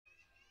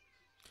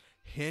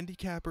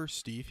Handicapper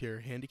Steve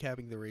here,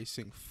 handicapping the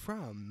racing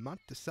from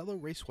Monticello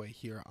Raceway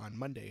here on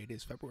Monday. It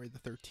is February the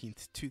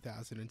 13th,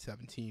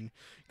 2017.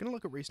 Gonna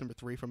look at race number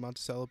 3 from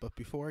Monticello, but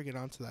before I get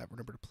on to that,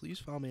 remember to please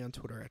follow me on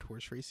Twitter at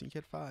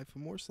HorseRacingKid5 for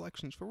more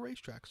selections for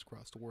racetracks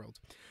across the world.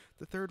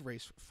 The third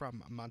race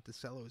from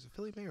Monticello is a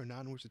filly mare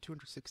non-horse of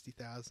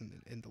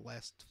 260,000 in the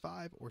last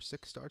 5 or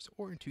 6 starts,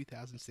 or in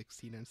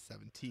 2016 and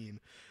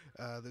 17.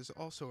 There's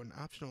also an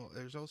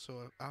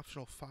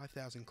optional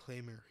 5,000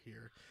 claimer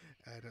here,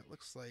 and it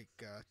looks like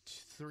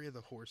three out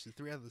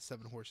of the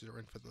 7 horses are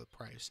in for the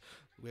price.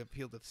 We have a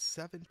field of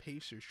 7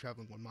 pacers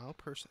traveling 1 mile,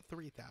 purse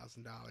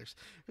 $3,000.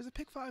 There's a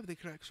pick 5 of the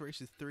connects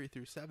races 3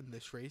 through 7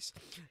 this race.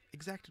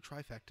 Exacta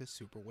trifecta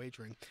super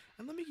wagering.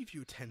 And let me give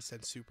you a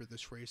 10-cent super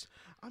this race.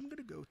 I'm going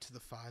to go to the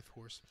 5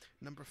 horse,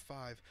 number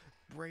 5,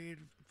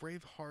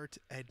 Braveheart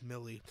Ed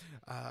Millie.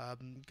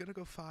 Gonna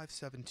go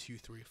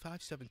 5-7-2-3.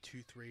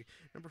 5-7-2-3.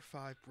 Number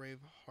 5,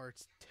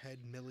 Braveheart Ted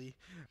Millie.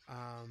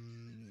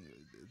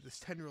 This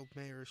 10-year-old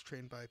mare is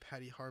trained by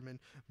Patty Harmon.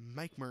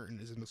 Mike Merton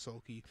is in the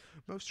sulky.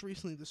 Most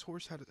recently, this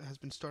horse has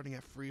been starting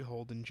at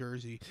Freehold in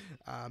Jersey.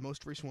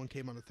 Most recent one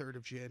came on the 3rd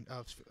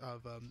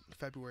of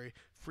February.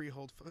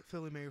 Freehold,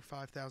 filly mare,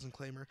 5,000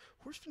 claimer.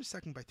 Horse finished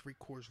second by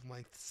 3/4 of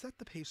length. Set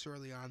the pace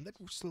early on, then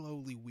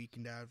slowly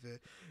weakened out of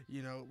it.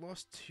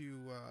 Lost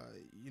to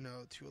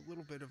a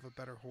little bit of a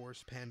better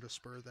horse, Panda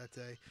Spur, that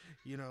day.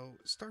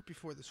 Start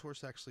before this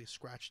horse actually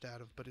scratched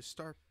out of, but his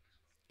start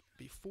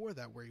before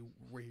that, where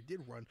he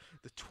did run,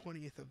 the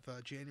 20th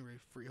of January,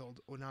 Freehold,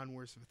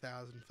 non-worse of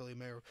 1,000, filly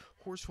mare.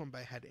 Horse won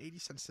by had 80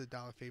 cents to the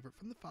dollar favorite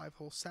from the 5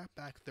 hole, sat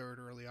back 3rd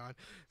early on,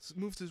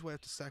 moved his way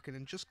up to 2nd,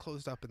 and just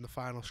closed up in the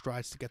final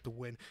strides to get the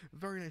win.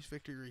 Very nice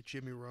victory,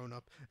 Jimmy Roan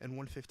up, and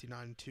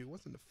 159.2.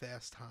 Wasn't a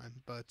fast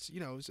time, but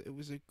it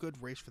was a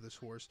good race for this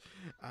horse,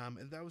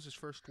 and that was his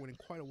first win in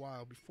quite a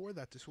while. Before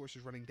that, this horse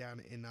was running down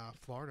in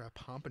Florida,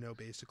 Pompano,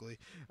 basically,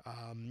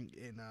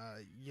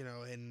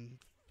 in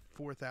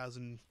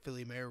 4,000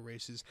 filly mare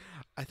races.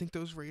 I think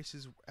those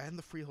races and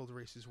the Freehold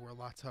races were a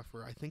lot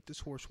tougher. I think this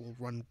horse will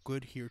run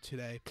good here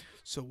today,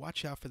 so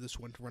watch out for this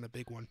one to run a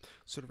big one.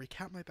 So to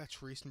recap my bets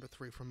for race number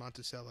 3 from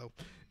Monticello,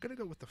 gonna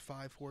go with the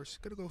 5 horse,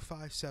 gonna go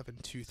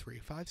 5-7-2-3,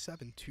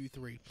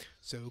 5-7-2-3.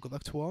 So good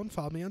luck to all, and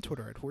follow me on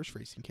Twitter at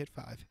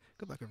HorseRacingKid5.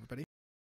 Good luck, everybody.